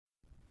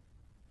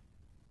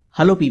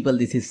Hello people,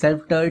 this is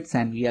Self-Turts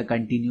and we are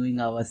continuing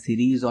our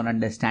series on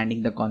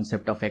understanding the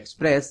concept of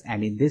Express,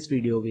 and in this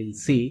video we'll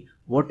see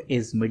what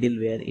is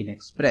middleware in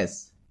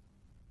Express.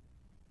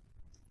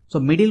 So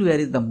middleware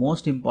is the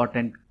most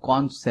important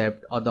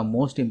concept or the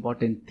most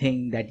important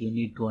thing that you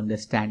need to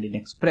understand in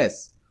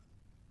Express,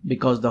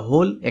 because the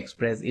whole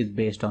Express is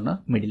based on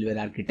a middleware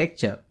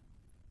architecture.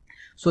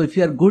 So if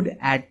you are good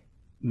at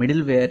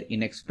middleware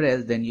in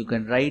Express, then you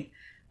can write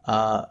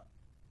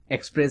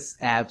Express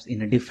apps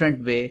in a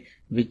different way,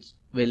 which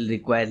will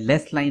require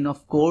less line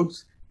of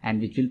codes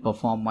and which will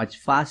perform much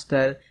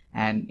faster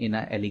and in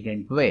an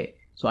elegant way.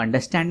 So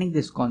understanding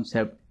this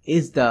concept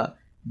is the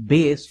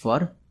base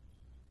for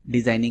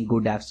designing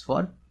good apps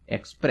for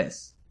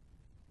Express.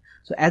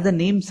 So as the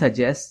name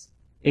suggests,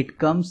 it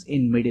comes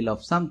in middle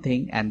of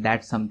something, and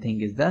that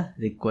something is the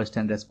request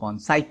and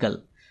response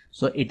cycle.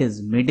 So it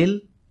is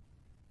middleware.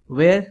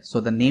 So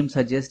the name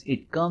suggests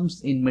it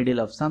comes in middle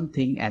of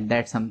something, and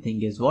that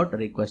something is what?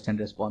 Request and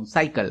response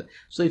cycle.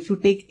 So if you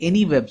take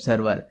any web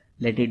server,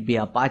 let it be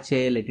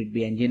Apache, let it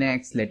be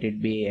Nginx, let it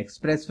be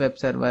Express web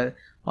server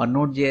or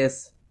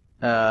Node.js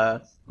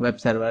web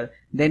server,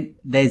 then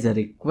there is a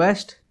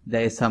request,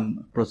 there is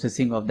some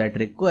processing of that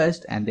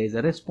request, and there is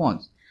a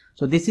response.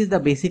 So this is the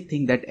basic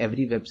thing that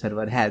every web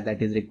server has,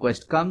 that is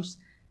request comes,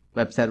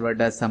 web server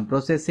does some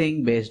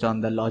processing based on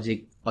the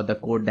logic or the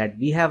code that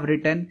we have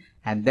written,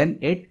 and then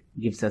it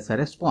gives us a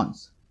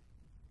response.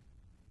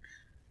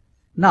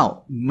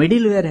 Now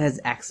middleware has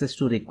access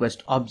to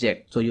request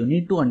object. So you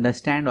need to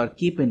understand or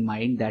keep in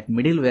mind that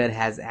middleware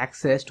has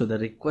access to the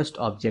request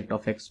object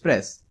of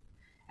Express,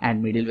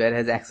 and middleware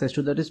has access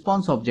to the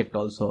response object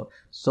also.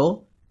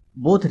 So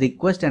both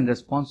request and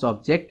response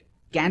object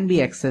can be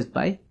accessed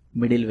by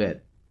middleware.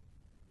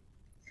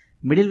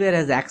 Middleware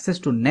has access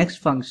to next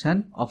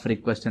function of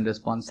request and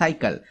response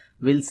cycle.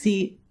 We'll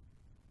see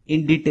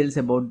in details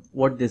about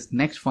what this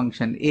next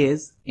function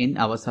is in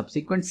our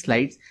subsequent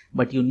slides,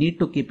 but you need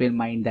to keep in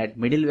mind that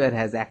middleware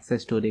has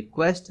access to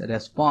request,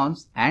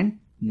 response and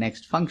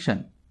next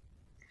function.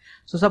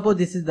 So suppose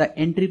this is the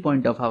entry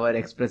point of our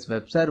Express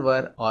web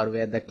server, or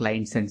where the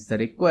client sends the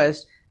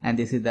request, and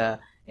this is the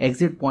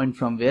exit point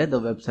from where the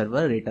web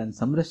server returns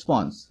some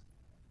response.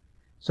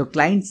 So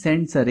client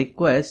sends a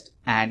request,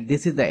 and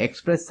this is the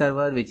Express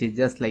server, which is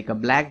just like a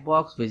black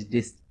box which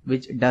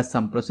does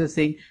some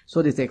processing.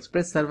 So this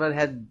Express server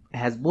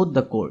has both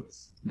the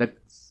codes,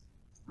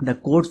 the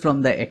codes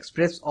from the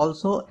Express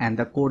also, and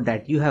the code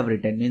that you have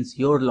written, means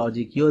your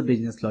logic, your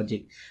business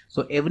logic.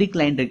 So every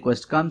client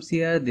request comes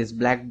here, this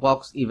black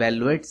box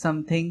evaluates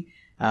something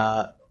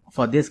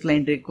for this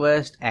client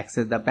request,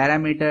 access the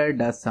parameter,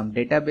 does some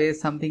database,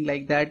 something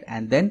like that,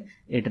 and then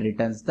it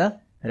returns the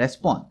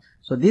response.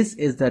 So this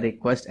is the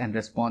request and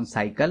response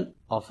cycle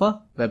of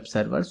a web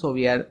server. So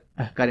we are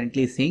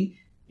currently seeing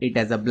it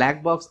as a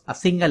black box, a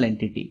single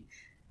entity.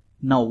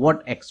 Now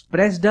what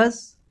Express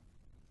does?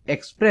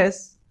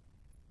 Express,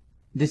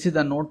 this is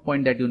the note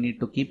point that you need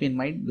to keep in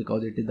mind,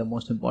 because it is the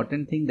most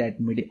important thing, that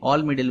all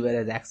middleware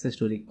has access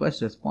to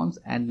request, response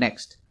and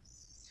next.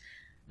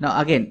 Now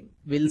again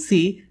we'll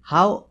see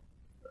how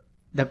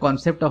the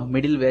concept of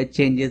middleware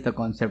changes the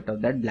concept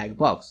of that black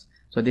box.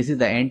 So this is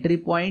the entry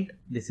point,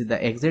 this is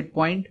the exit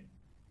point,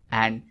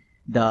 and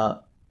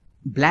the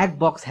black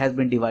box has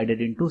been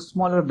divided into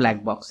smaller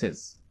black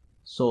boxes.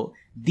 So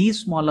these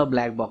smaller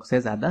black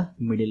boxes are the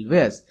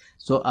middlewares.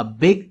 So a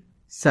big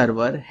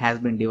server has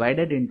been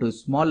divided into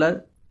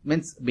smaller,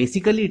 means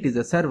basically it is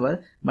a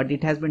server, but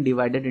it has been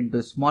divided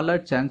into smaller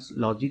chunks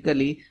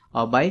logically,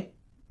 or by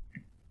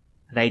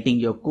writing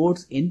your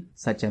codes in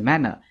such a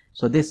manner.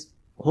 So this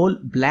whole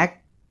black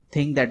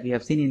thing that we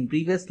have seen in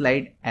previous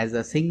slide as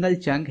a single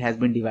chunk has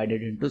been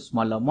divided into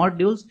smaller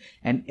modules,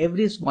 and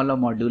every smaller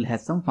module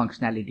has some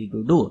functionality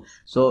to do.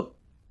 So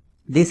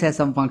this has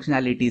some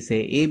functionality,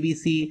 say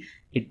ABC,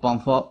 it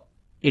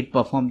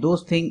perform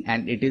those things,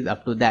 and it is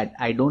up to that.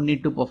 I don't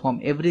need to perform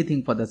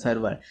everything for the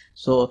server.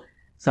 So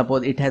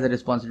suppose it has a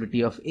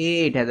responsibility of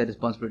A, it has a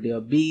responsibility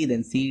of B,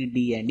 then C,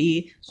 D and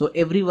E. So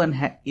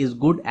everyone is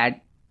good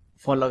at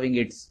following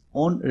its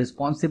own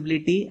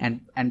responsibility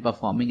and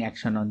performing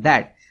action on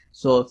that.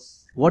 So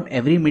what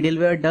every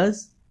middleware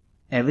does,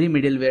 every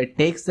middleware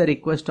takes the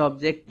request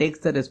object, takes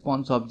the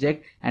response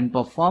object and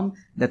perform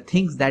the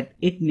things that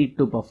it need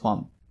to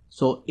perform.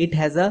 So it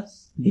has a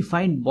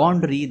defined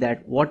boundary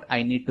that what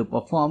I need to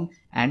perform,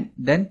 and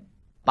then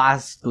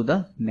pass to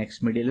the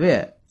next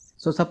middleware.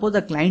 So suppose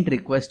a client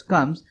request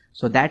comes,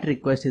 so that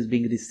request is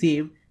being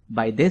received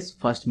by this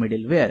first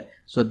middleware.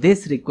 So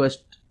this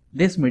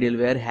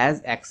middleware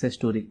has access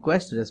to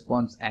request,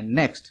 response and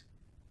next.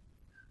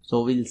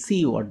 So we'll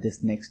see what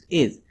this next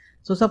is.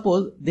 So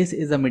suppose this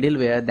is a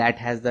middleware that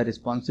has the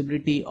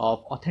responsibility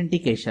of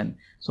authentication.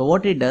 So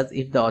what it does,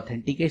 if the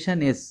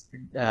authentication is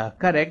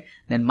correct,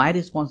 then my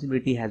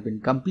responsibility has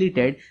been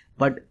completed.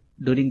 But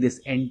during this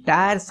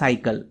entire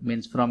cycle,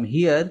 means from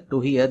here to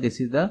here, this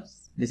is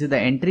the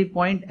entry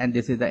point and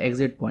this is the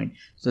exit point.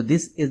 So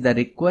this is the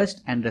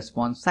request and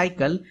response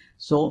cycle.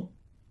 So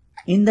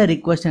In the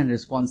request and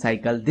response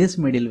cycle, this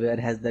middleware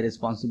has the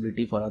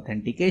responsibility for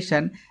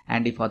authentication,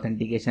 and if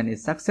authentication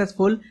is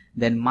successful,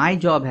 then my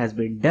job has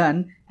been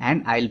done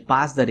and I'll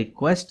pass the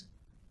request,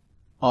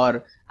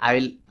 or I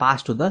will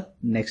pass to the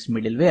next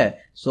middleware.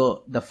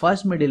 So the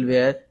first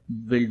middleware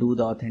will do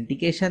the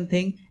authentication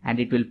thing and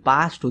it will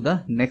pass to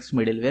the next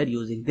middleware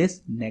using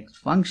this next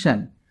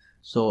function.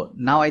 So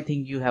now I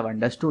think you have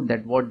understood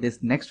that what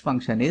this next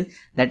function is,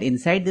 that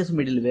inside this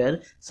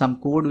middleware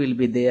some code will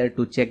be there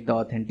to check the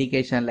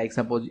authentication. Like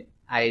suppose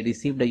I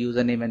received a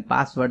username and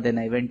password, then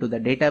I went to the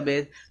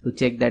database to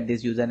check that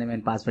this username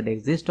and password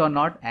exist or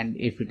not, and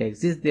if it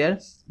exists there,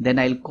 then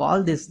I'll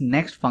call this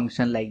next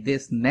function like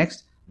this,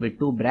 next with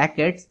 2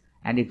 brackets,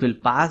 and it will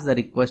pass the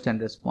request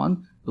and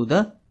response to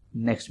the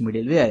next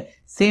middleware.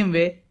 Same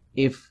way,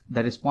 if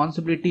the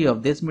responsibility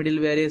of this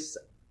middleware is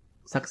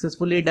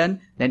successfully done,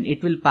 then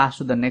it will pass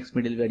to the next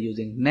middleware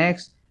using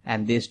next,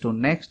 and this to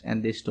next,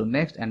 and this to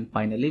next, and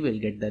finally we'll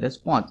get the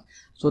response.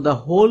 So the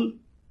whole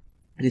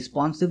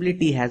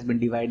responsibility has been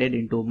divided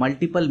into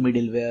multiple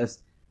middlewares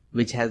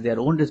which has their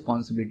own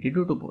responsibility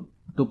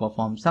to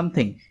perform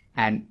something,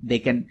 and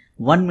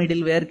one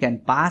middleware can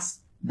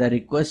pass the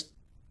request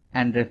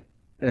and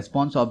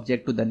response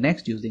object to the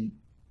next using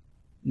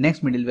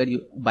next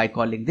middleware by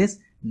calling this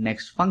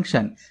next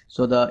function.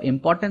 So the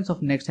importance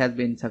of next has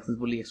been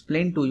successfully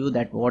explained to you,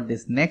 that what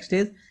this next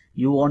is.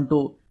 You want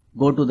to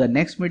go to the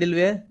next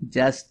middleware,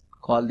 just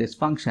call this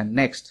function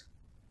next.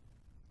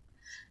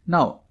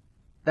 Now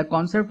the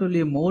concept will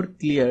be more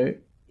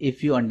clear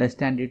if you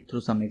understand it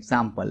through some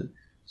example.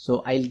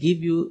 So I'll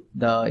give you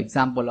the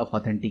example of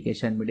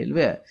authentication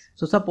middleware.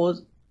 So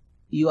suppose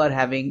you are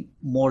having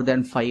more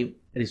than 5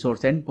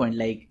 resource endpoint,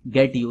 like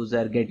get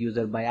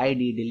user by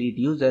ID, delete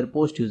user,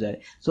 post user.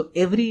 So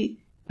every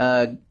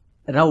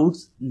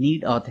routes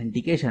need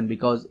authentication,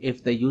 because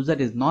if the user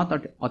is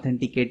not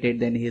authenticated,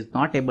 then he is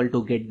not able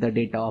to get the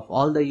data of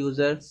all the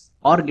users,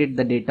 or get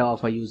the data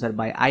of a user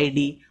by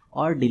ID,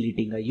 or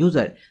deleting a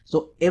user.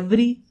 So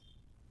every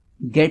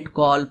get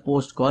call,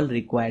 post call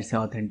requires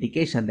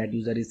authentication, that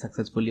user is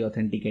successfully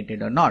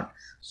authenticated or not.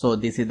 So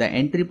this is the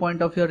entry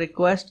point of your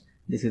request,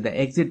 this is the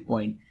exit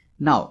point.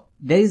 Now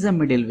there is a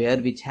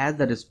middleware which has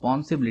the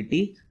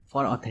responsibility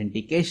for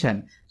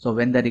authentication. So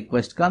when the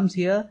request comes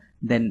here,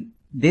 then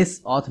this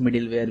auth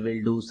middleware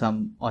will do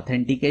some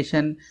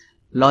authentication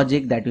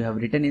logic that you have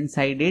written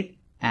inside it,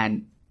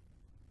 and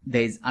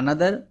there is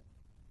another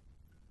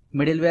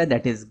middleware,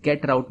 that is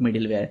get route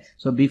middleware.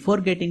 So before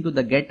getting to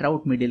the get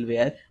route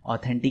middleware,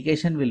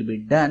 authentication will be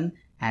done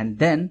and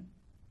then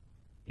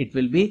it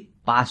will be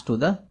passed to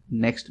the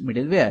next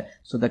middleware.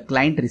 So the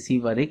client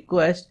receive a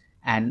request,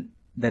 and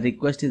the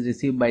request is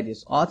received by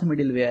this auth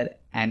middleware,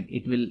 and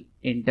it will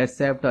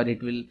intercept, or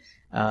it will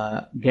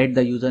get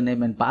the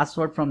username and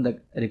password from the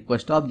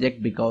request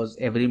object, because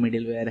every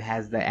middleware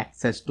has the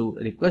access to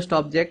request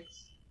object.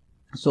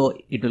 So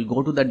it will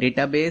go to the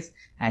database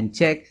and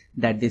check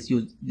that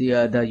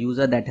the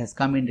user that has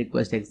come in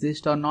request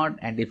exists or not,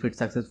 and if it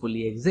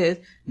successfully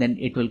exists, then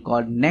it will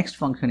call next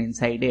function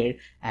inside it,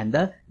 and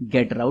the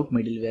get route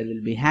middleware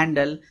will be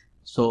handled.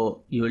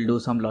 So you will do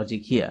some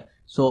logic here.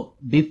 So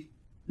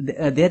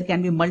there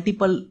can be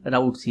multiple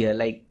routes here,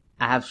 like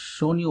I have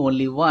shown you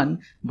only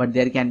one, but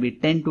there can be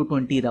 10 to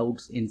 20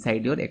 routes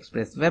inside your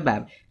Express web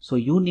app. So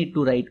you need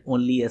to write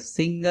only a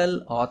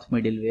single auth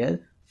middleware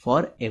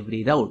for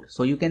every route.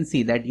 So you can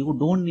see that you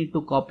don't need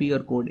to copy your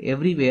code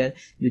everywhere.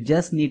 You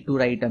just need to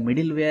write a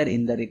middleware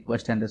in the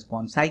request and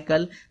response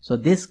cycle. So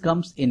this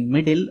comes in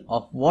middle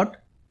of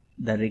what?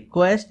 The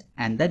request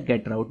and the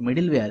get route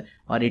middleware,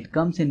 or it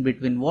comes in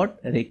between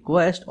what?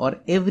 Request or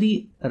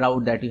every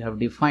route that you have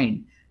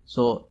defined.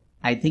 So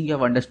I think you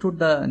have understood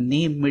the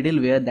name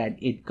middleware, that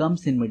it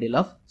comes in middle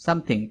of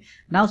something.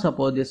 Now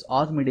suppose this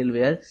auth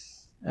middleware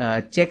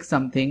checks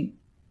something,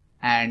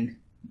 and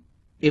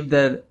if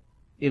the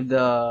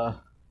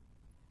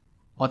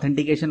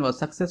authentication was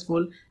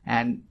successful,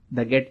 and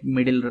the get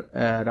middle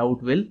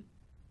route will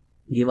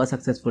give a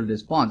successful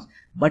response.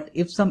 But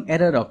if some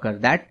error occur,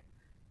 that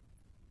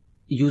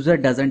user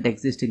doesn't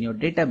exist in your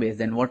database,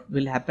 then what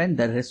will happen?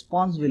 The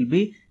response will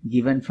be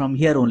given from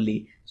here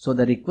only. So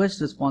the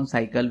request response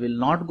cycle will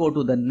not go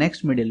to the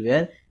next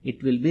middleware,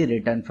 it will be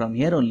written from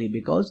here only,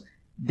 because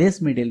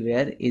this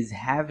middleware is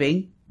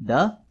having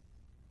the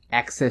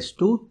access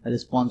to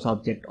response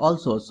object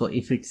also. So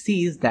if it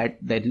sees that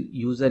the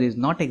user is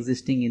not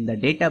existing in the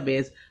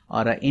database,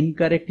 or an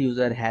incorrect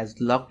user has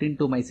logged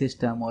into my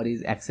system or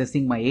is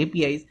accessing my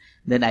APIs,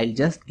 then I'll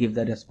just give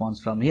the response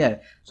from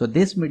here. So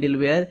this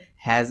middleware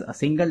has a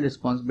single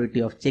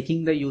responsibility of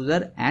checking the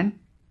user and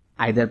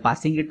either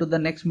passing it to the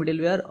next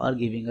middleware or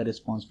giving a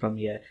response from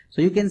here.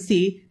 So you can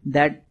see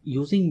that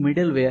using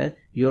middleware,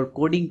 your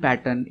coding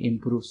pattern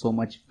improves so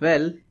much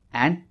well,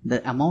 and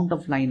the amount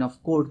of line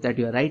of code that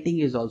you are writing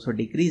is also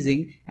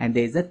decreasing, and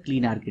there is a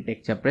clean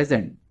architecture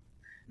present.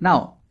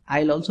 Now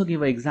I'll also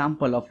give an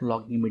example of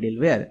logging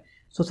middleware.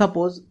 So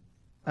suppose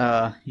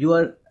you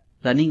are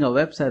running a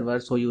web server,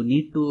 so you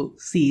need to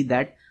see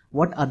that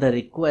what are the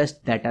requests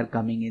that are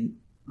coming in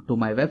to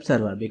my web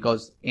server,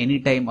 because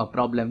anytime a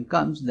problem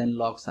comes, then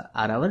logs are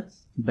our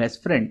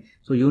best friend.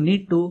 So you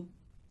need to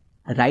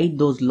write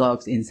those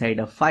logs inside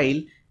a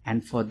file,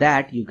 and for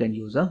that you can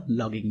use a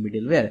logging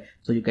middleware.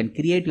 So you can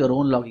create your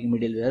own logging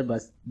middleware,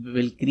 but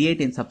we'll create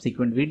in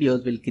subsequent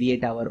videos, we'll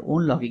create our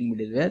own logging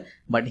middleware,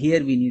 but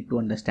here we need to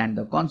understand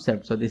the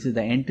concept. So this is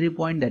the entry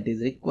point, that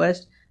is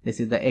request. This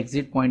is the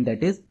exit point,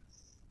 that is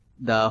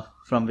the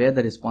from where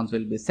the response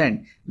will be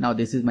sent. Now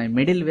this is my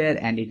middleware,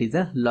 and it is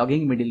a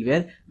logging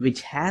middleware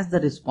which has the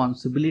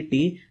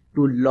responsibility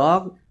to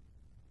log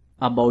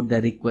about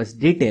the request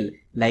detail,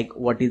 like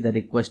what is the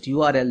request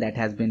URL that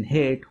has been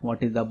hit,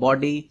 what is the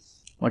body,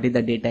 what is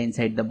the data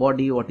inside the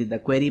body, what is the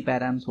query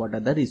params, what are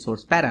the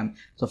resource params.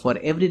 So for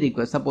every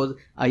request, suppose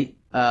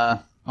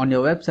on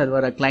your web server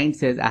a client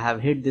says, I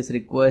have hit this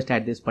request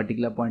at this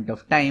particular point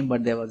of time,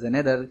 but there was an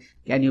error,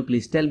 can you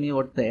please tell me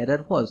what the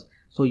error was?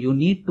 So you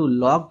need to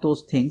log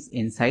those things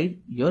inside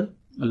your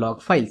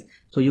log files.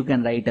 So you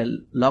can write a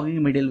logging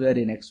middleware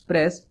in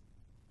Express,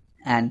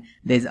 and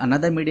there is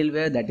another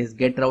middleware, that is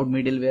get route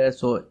middleware.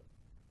 So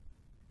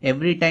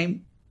every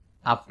time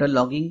after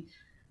logging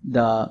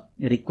the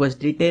request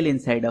detail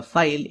inside a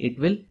file, it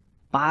will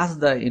pass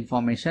the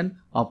information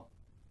or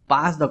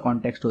pass the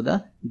context to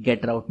the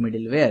get route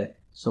middleware.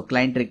 So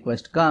client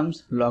request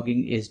comes,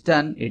 logging is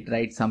done, it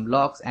writes some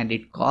logs and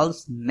it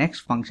calls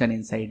next function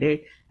inside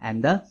it,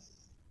 and the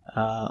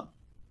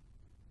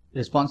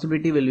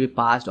responsibility will be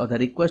passed, or the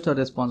request or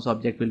response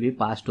object will be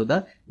passed to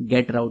the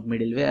get route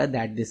middleware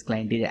that this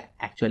client is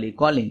actually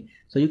calling.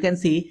 So you can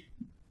see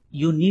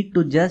you need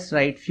to just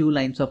write few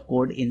lines of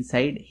code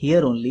inside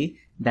here only,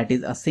 that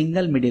is a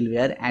single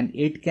middleware, and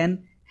it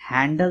can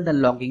handle the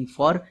logging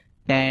for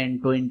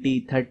 10,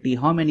 20, 30,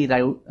 how many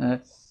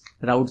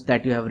routes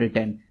that you have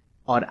written.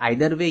 Or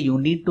either way, you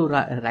need to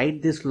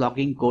write this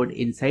logging code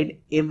inside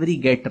every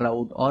get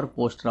route or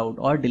post route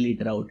or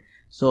delete route.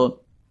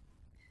 So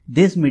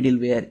this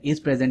middleware is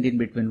present in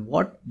between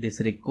what? This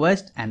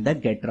request and the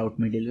get route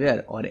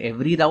middleware, or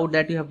every route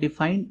that you have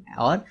defined,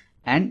 or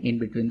and in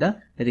between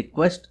the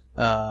request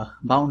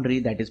boundary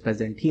that is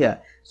present here.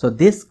 So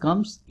this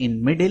comes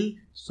in middle,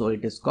 so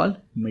it is called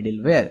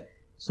middleware.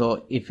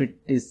 So if it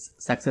is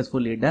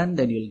successfully done,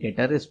 then you will get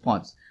a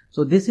response.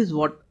 So this is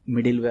what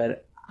middleware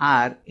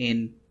are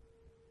in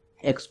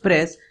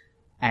Express,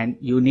 and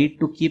you need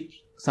to keep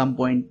some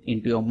point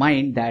into your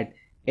mind that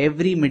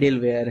every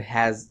middleware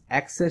has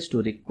access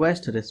to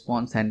request,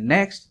 response and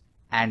next,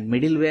 and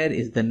middleware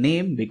is the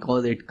name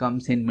because it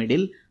comes in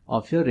middle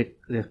of your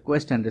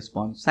request and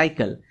response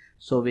cycle.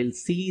 So we'll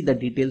see the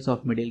details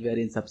of middleware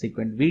in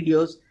subsequent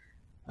videos.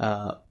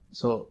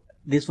 So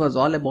this was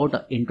all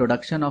about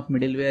introduction of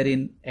middleware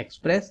in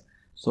Express.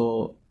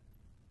 So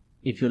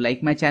if you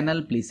like my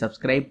channel, please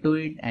subscribe to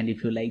it, and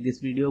if you like this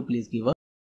video, please give a